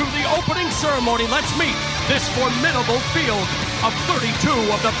to the opening ceremony. Let's meet this formidable field of 32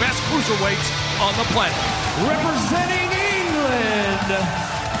 of the best cruiserweights on the planet. Representing England,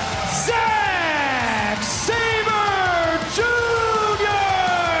 Zack Sabre Jr.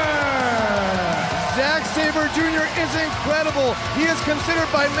 Zack Sabre Jr. is incredible. He is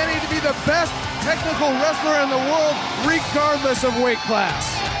considered by many to be the best technical wrestler in the world, regardless of weight class.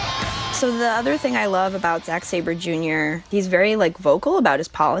 So the other thing I love about Zack Sabre Jr., he's very like vocal about his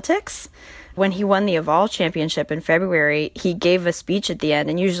politics. When he won the Evolve Championship in February, he gave a speech at the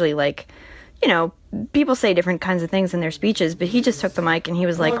end, and usually like, you know, people say different kinds of things in their speeches, but he just took the mic and he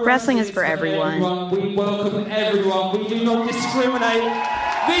was like, wrestling is for everyone. We welcome everyone. We do not discriminate.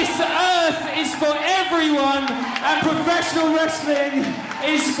 This earth is for everyone, and professional wrestling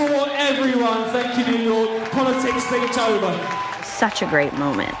is for everyone. Thank you, New York. Politics speech over. Such a great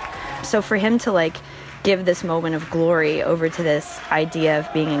moment. So for him to like give this moment of glory over to this idea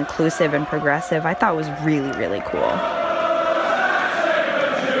of being inclusive and progressive, I thought was really, really cool.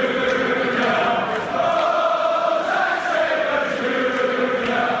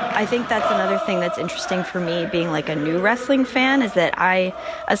 I think that's another thing that's interesting for me being like a new wrestling fan is that I,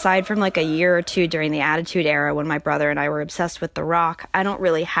 aside from like a year or two during the Attitude Era when my brother and I were obsessed with The Rock, I don't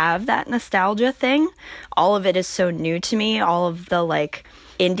really have that nostalgia thing. All of it is so new to me. All of the like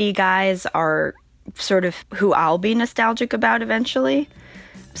indie guys are sort of who I'll be nostalgic about eventually.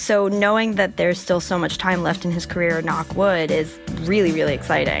 So knowing that there's still so much time left in his career, knock wood, is really, really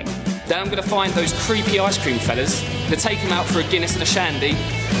exciting. Then I'm going to find those creepy ice cream fellas, going to take them out for a Guinness and a shandy,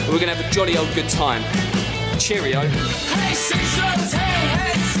 and we're going to have a jolly old good time. Cheerio. Hey, Sixers!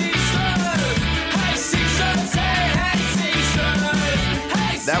 Hey, Sixers! Hey, Sixers!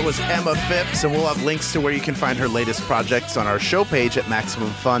 Hey, Sixers! That was Emma Phipps, and we'll have links to where you can find her latest projects on our show page at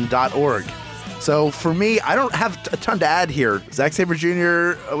MaximumFun.org. So for me, I don't have a ton to add here. Zack Sabre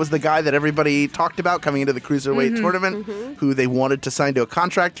Jr. was the guy that everybody talked about coming into the Cruiserweight tournament, who they wanted to sign to a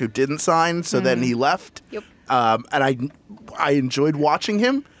contract, who didn't sign, so then he left. Yep. And I enjoyed watching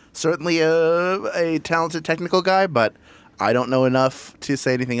him. Certainly a talented technical guy, but I don't know enough to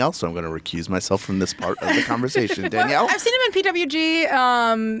say anything else, so I'm going to recuse myself from this part of the conversation. Danielle? I've seen him in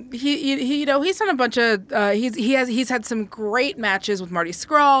PWG. He's done a bunch of. He's had some great matches with Marty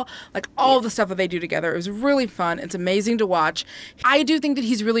Scurll. Like all the stuff that they do together, it was really fun. It's amazing to watch. I do think that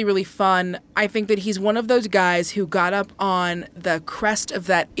he's really, really fun. I think that he's one of those guys who got up on the crest of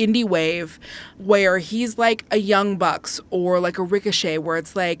that indie wave, where he's like a Young Bucks or like a Ricochet, where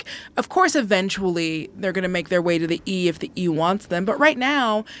it's like, of course, eventually they're going to make their way to the E if the E wants them. But right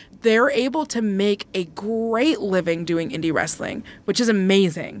now, they're able to make a great living doing indie wrestling, which is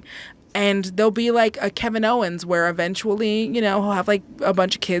amazing. And they'll be like a Kevin Owens, where eventually, he'll have like a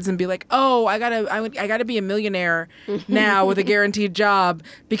bunch of kids and be like, "Oh, I gotta be a millionaire now with a guaranteed job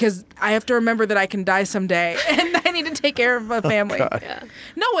because I have to remember that I can die someday and I need to take care of a family."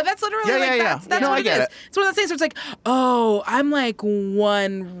 No, that's literally that's what it is. It's one of those things where it's like, "Oh, I'm like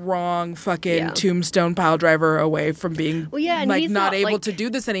one wrong fucking tombstone pile driver away from being and like he's not not, able like- to do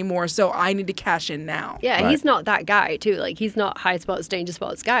this anymore, so I need to cash in now." Yeah, he's not that guy too. Like he's not high spots, danger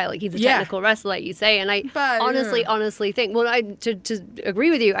spots guy. Like he's a technical wrestler, like you say. And I honestly think, to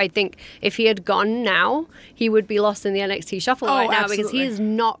agree with you, I think if he had gone now, he would be lost in the NXT shuffle right now because he is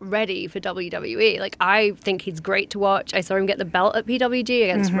not ready for WWE. Like I think he's great to watch. I saw him get the belt at PWG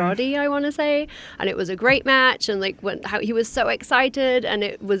against Roddy, I want to say, and it was a great match. And like how he was so excited, and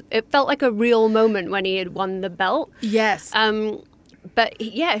it felt like a real moment when he had won the belt. Yes. But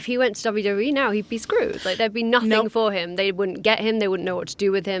if he went to WWE now, he'd be screwed. Like there'd be nothing for him. They wouldn't get him. They wouldn't know what to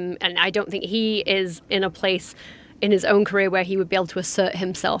do with him. And I don't think he is in a place in his own career where he would be able to assert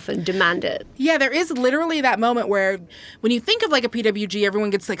himself and demand it. Yeah, there is literally that moment where when you think of like a PWG,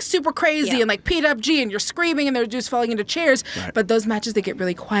 everyone gets like super crazy and like PWG and you're screaming and they're just falling into chairs. Right. But those matches, they get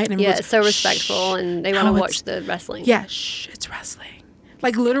really quiet and everyone's it's so respectful and they want to watch the wrestling. Yeah, it's wrestling.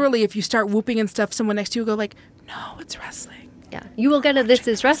 Like literally, if you start whooping and stuff, someone next to you will go like, "No, it's wrestling." Yeah, you will get a "This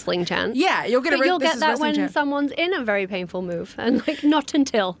is wrestling" chant. Yeah, you'll get you'll get that when someone's in a very painful move, and like not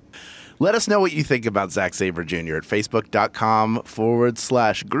until. Let us know what you think about Zack Sabre Jr. at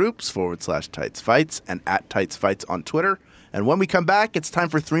facebook.com/groups/Tights and at Tights Fights on Twitter. And when we come back, it's time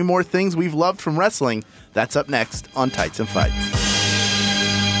for 3 more things we've loved from wrestling. That's up next on Tights and Fights.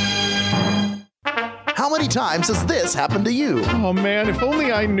 How many times has this happened to you? Oh man, if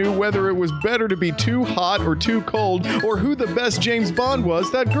only I knew whether it was better to be too hot or too cold, or who the best James Bond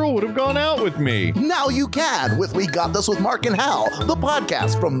was, that girl would have gone out with me. Now you can with We Got This with Mark and Hal, the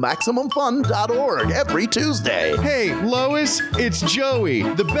podcast from MaximumFun.org every Tuesday. Hey, Lois, it's Joey.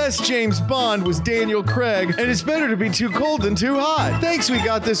 The best James Bond was Daniel Craig, and it's better to be too cold than too hot. Thanks, We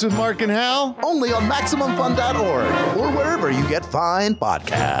Got This with Mark and Hal. Only on MaximumFun.org or wherever you get fine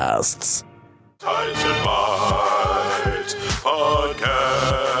podcasts. Tights and Fights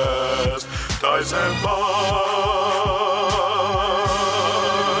Podcast. Tights and Fights.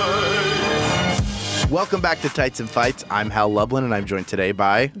 Welcome back to Tights and Fights. I'm Hal Lublin, and I'm joined today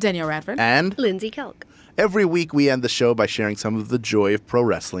by Danielle Radford and Lindsay Kelk. Every week we end the show by sharing some of the joy of pro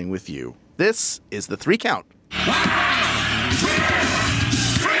wrestling with you. This is the 3 count.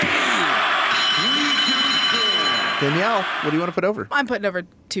 Danielle, what do you want to put over? I'm putting over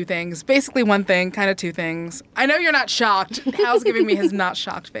 2 things. Basically 1 thing, kind of 2 things. I know you're not shocked. Hal's giving me his not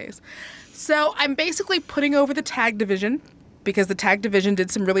shocked face. So I'm basically putting over the tag division because the tag division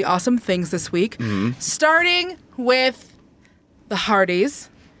did some really awesome things this week. Mm-hmm. Starting with the Hardys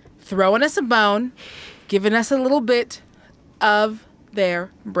throwing us a bone, giving us a little bit of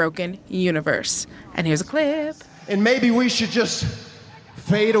their broken universe. And here's a clip. And maybe we should just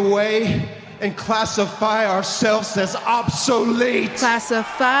fade away and classify ourselves as obsolete.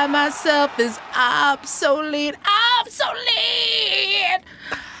 Classify myself as obsolete. Obsolete!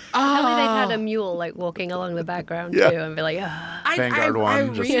 Apparently they'd had a mule like walking along the background too, and be like, Vanguard one.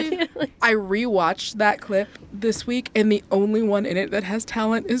 I rewatched that clip this week, and the only one in it that has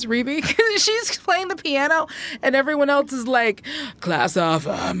talent is Rebe. She's playing the piano, and everyone else is like,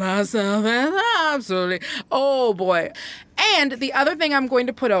 classify myself as absolutely. Oh boy. And the other thing I'm going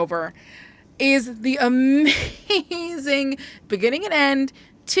to put over is the amazing beginning and end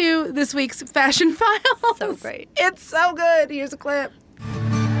to this week's Fashion Files. So great. It's so good. Here's a clip.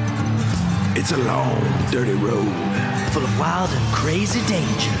 It's a long, dirty road, full of wild and crazy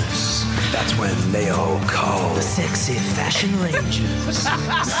dangers. That's when they all call the Sexy Fashion Rangers.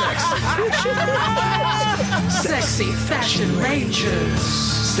 Sexy Fashion Rangers.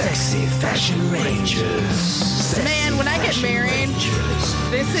 Sexy Fashion Rangers. Man, when I get married,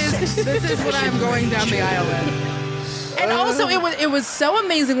 this is what I'm going down the aisle in. And also, it was so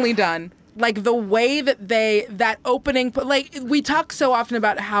amazingly done. Like the way that that opening, like we talk so often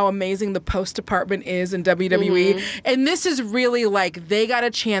about how amazing the post department is in WWE, and this is really like they got a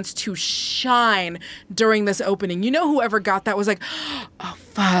chance to shine during this opening. You know, whoever got that was like, oh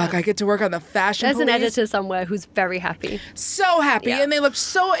fuck, I get to work on the fashion. There's police. an editor somewhere who's very happy. So happy, and they looked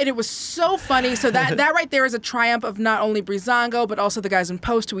and it was so funny. So that right there is a triumph of not only Breezango but also the guys in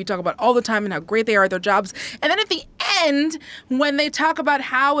post who we talk about all the time and how great they are at their jobs. And then at the end, when they talk about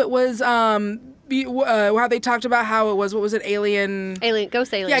how it was, how they talked about how it was, what was it,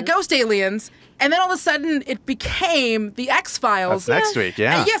 Ghost Aliens. Yeah, Ghost Aliens. And then all of a sudden it became the X-Files. That's next week,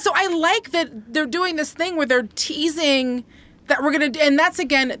 yeah. So I like that they're doing this thing where they're teasing that we're going to, and that's a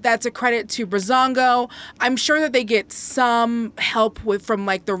credit to Breezango. I'm sure that they get some help from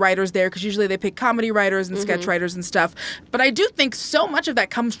like the writers there, because usually they pick comedy writers and sketch writers and stuff. But I do think so much of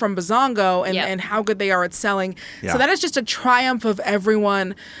that comes from Breezango and how good they are at selling. Yeah. So that is just a triumph of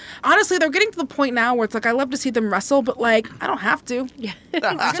everyone. Honestly, they're getting to the point now where it's like, I love to see them wrestle, but like, I don't have to. Yeah. I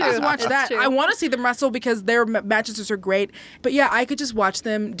can just watch that. I want to see them wrestle because their matches are great. But yeah, I could just watch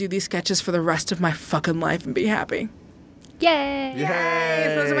them do these sketches for the rest of my fucking life and be happy. Yay!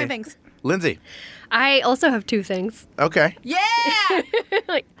 Yay! Those are my things. Lindsay. I also have two things. Okay. Yeah!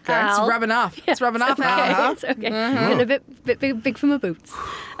 Like, it's rubbing off. Yeah, it's rubbing off. It's okay. Getting a bit big for my boots.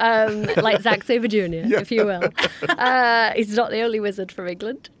 Like Zack Sabre Jr., if you will. He's not the only wizard from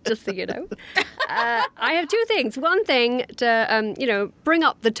England, just so you know. I have two things. One thing to, bring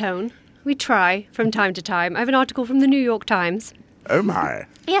up the tone. We try from time to time. I have an article from the New York Times. Oh, my.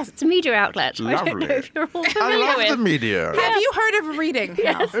 Yes, it's a media outlet. Lovely. I don't know if you're all familiar I love with. the media. Have you heard of reading?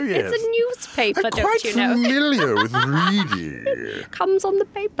 Yes, Oh, yes. It's a newspaper, I'm don't quite you know? familiar with reading. Comes on the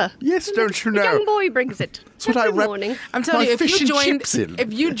paper. Yes, don't you The know? young boy brings it That's what I every rep morning. I'm telling you, my fish and chips in.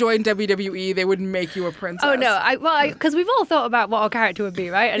 if you joined WWE, they would make you a princess. Oh no! Because we've all thought about what our character would be,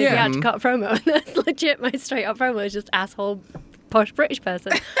 right? And if you had to cut a promo, and that's legit. My straight up promo is just asshole, posh British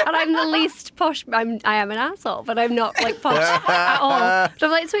person, and I'm the least posh. I am an asshole, but I'm not like posh at all. So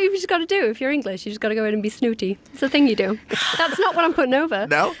I'm like, it's what you've just got to do. If you're English, you just got to go in and be snooty. It's the thing you do. That's not what I'm putting over.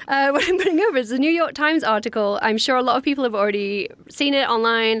 No. What I'm putting over is the New York Times article. I'm sure a lot of people have already seen it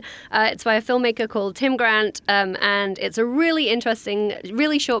online. It's by a filmmaker called Tim Grant, and it's a really interesting,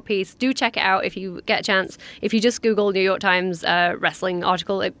 really short piece. Do check it out if you get a chance. If you just Google New York Times wrestling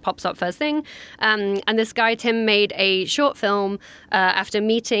article, it pops up first thing. And this guy, Tim, made a short film after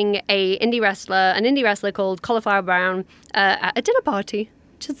meeting an indie wrestler called Cauliflower Brown at a dinner party.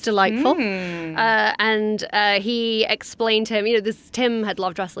 Just delightful. And he explained to him, Tim had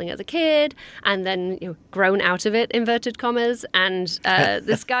loved wrestling as a kid and then grown out of it, inverted commas. And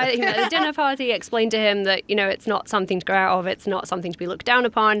this guy at the dinner party explained to him that, it's not something to grow out of, it's not something to be looked down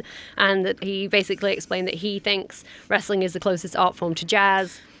upon. And that he basically explained that he thinks wrestling is the closest art form to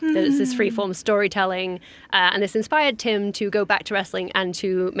jazz. That it's this free-form storytelling, and this inspired Tim to go back to wrestling and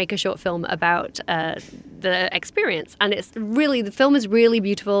to make a short film about the experience. And the film is really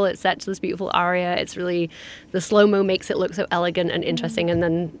beautiful. It's set to this beautiful aria. It's really, the slow-mo makes it look so elegant and interesting. And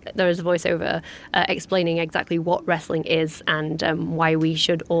then there is a voiceover explaining exactly what wrestling is and why we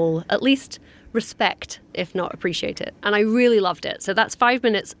should all at least respect, if not appreciate it. And I really loved it. So that's 5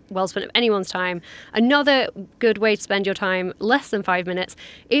 minutes well spent of anyone's time. Another good way to spend your time, less than 5 minutes,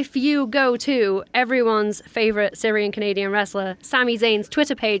 if you go to everyone's favorite Syrian Canadian wrestler, Sami Zayn's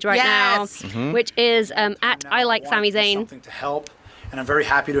Twitter page now, which is at I Like Sami Zayn. Something to help. And I'm very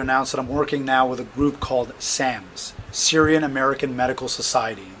happy to announce that I'm working now with a group called SAMS, Syrian American Medical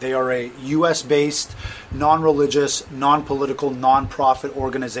Society. They are a US-based, non-religious, non-political, non-profit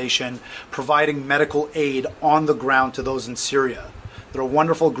organization providing medical aid on the ground to those in Syria. They're a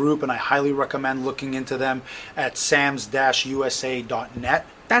wonderful group, and I highly recommend looking into them at sams-usa.net.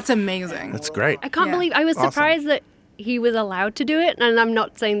 That's amazing. That's great. I can't believe, I was surprised that he was allowed to do it. And I'm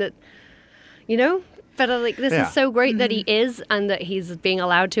not saying that, but this is so great that he is and that he's being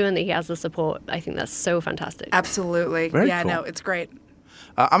allowed to and that he has the support. I think that's so fantastic. Absolutely. Very yeah, cool. no, it's great.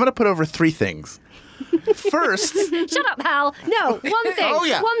 I'm going to put over 3 things. First. Shut up, Hal. No, one thing. Oh,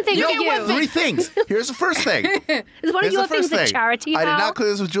 yeah. One thing you for get you. 3 things. Here's the first thing. Is one of your things a charity, I did Hal? not clear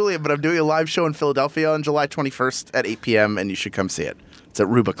this with Julia, but I'm doing a live show in Philadelphia on July 21st at 8 p.m., and you should come see it. It's at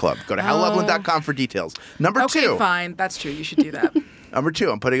Ruba Club. Go to hallublin.com for details. Number 2. Okay, fine. That's true. You should do that. Number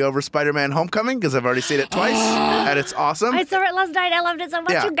 2, I'm putting over Spider-Man Homecoming because I've already seen it twice, and it's awesome. I saw it last night. I loved it so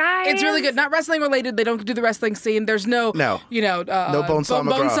much, you guys. It's really good. Not wrestling related. They don't do the wrestling scene. There's no no Bonesaw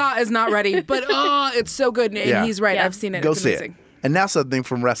McGraw. Bonesaw is not ready, but it's so good. And he's right. I've seen it. Go it's see amazing. it. And now something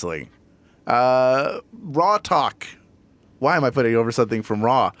from wrestling. Raw Talk. Why am I putting over something from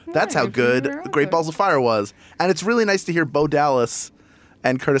Raw? That's how good Great Balls of Fire was. And it's really nice to hear Bo Dallas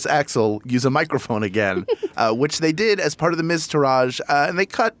and Curtis Axel use a microphone again, which they did as part of the Miz Tourage, and they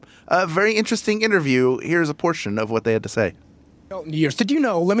cut a very interesting interview. Here's a portion of what they had to say. Years. Did you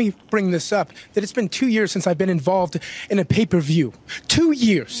know, let me bring this up, that it's been 2 years since I've been involved in a pay-per-view. 2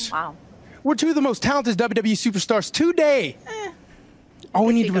 years. Wow. We're 2 of the most talented WWE superstars today. All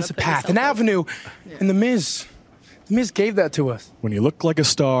we needed was a path, an avenue, and The Miz gave that to us. When you look like a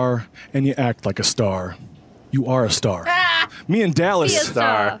star and you act like a star, you are a star. Me and Dallas, Be a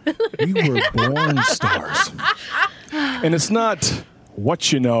star. we were born stars. And it's not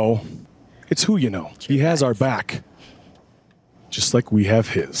what you know, it's who you know. He has our back, just like we have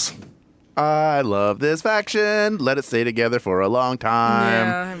his. I love this faction. Let it stay together for a long time.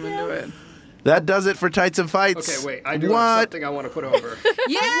 Yeah, I'm into it. That does it for Tights and Fights. Okay, wait. I do have something I want to put over.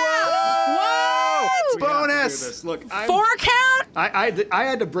 Yeah! What? Bonus! Look, 4 count? I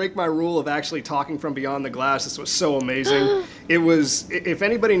had to break my rule of actually talking from beyond the glass. This was so amazing. It was, if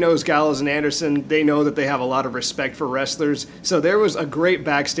anybody knows Gallows and Anderson, they know that they have a lot of respect for wrestlers. So there was a great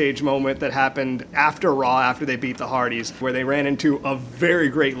backstage moment that happened after Raw, after they beat the Hardys, where they ran into a very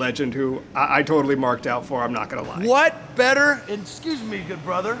great legend who I totally marked out for, I'm not going to lie. What better, excuse me, good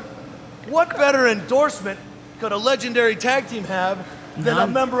brother, what better endorsement could a legendary tag team have than a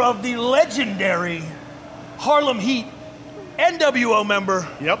member of the legendary Harlem Heat NWO member?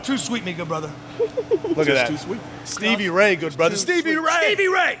 Yep. Too sweet, me good brother. Look at that. Too sweet. Stevie Ray, good brother. Stevie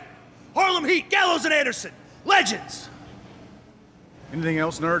Ray. Harlem Heat, Gallows and Anderson, legends. Anything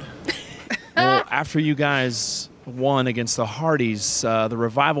else, nerd? Well, after you guys won against the Hardys, the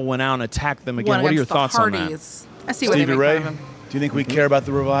Revival went out and attacked them again. What are your thoughts on that? I see what Stevie they make Ray, fun of him. do you think we care about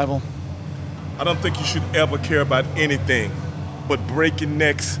the Revival? I don't think you should ever care about anything but breaking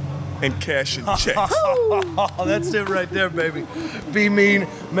necks and cashing checks. Oh, that's it right there, baby. Be mean,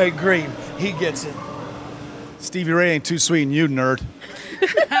 make green. He gets it. Stevie Ray ain't too sweet and you, nerd.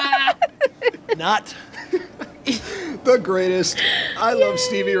 Not. The greatest. I love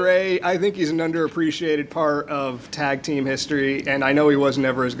Stevie Ray. I think he's an underappreciated part of tag team history, and I know he was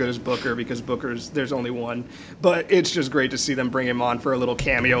never as good as Booker because there's only one. But it's just great to see them bring him on for a little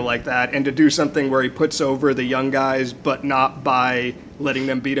cameo like that and to do something where he puts over the young guys, but not by letting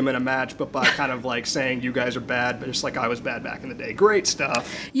them beat him in a match, but by kind of like saying you guys are bad, but just like I was bad back in the day. Great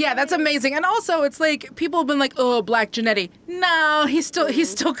stuff. Yeah, that's amazing. And also, it's like people have been like, "Oh, Black Janetti." No, he's still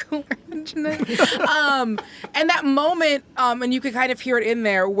cooler than Janetti. And that moment, and you could kind of hear it in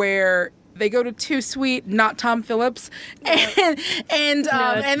there where they go to Too Sweet, not Tom Phillips, and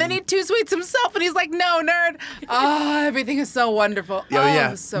then he Too Sweets himself, and he's like, "No, nerd." Oh, everything is so wonderful. Oh,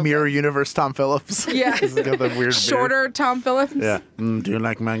 yeah. So Mirror Universe Tom Phillips. Yeah. He's got the weird shorter beard. Tom Phillips. Yeah. Do you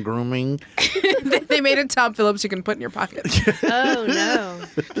like my grooming? They made a Tom Phillips you can put in your pocket. Oh, no.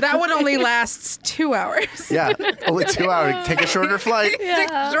 That one only lasts 2 hours. Yeah, only 2 hours. Take a shorter flight.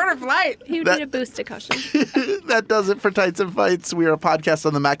 Take a shorter flight. He would need a booster cushion. That does it for Tights and Fights. We are a podcast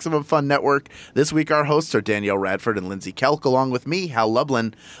on the Maximum Fun Network. This week, our hosts are Danielle Radford and Lindsay Kelk, along with me, Hal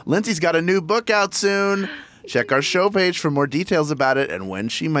Lublin. Lindsay's got a new book out soon. Check our show page for more details about it and when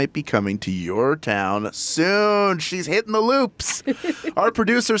she might be coming to your town soon. She's hitting the loops. Our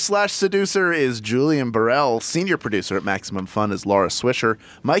producer/seducer is Julian Burrell. Senior producer at Maximum Fun is Laura Swisher.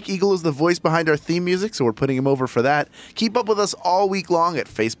 Mike Eagle is the voice behind our theme music, so we're putting him over for that. Keep up with us all week long at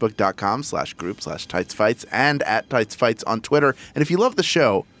facebook.com/group/tightsfights and at tightsfights on Twitter. And if you love the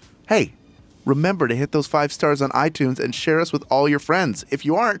show, hey, remember to hit those 5 stars on iTunes and share us with all your friends. If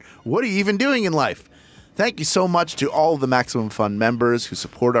you aren't, what are you even doing in life? Thank you so much to all of the Maximum Fun members who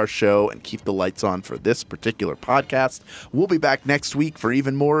support our show and keep the lights on for this particular podcast. We'll be back next week for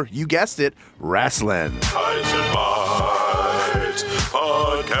even more, you guessed it, wrestling. Tights and Fights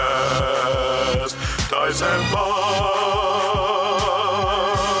Podcast. Tights and Fights.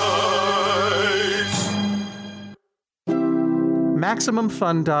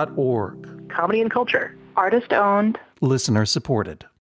 MaximumFun.org. Comedy and culture. Artist owned. Listener supported.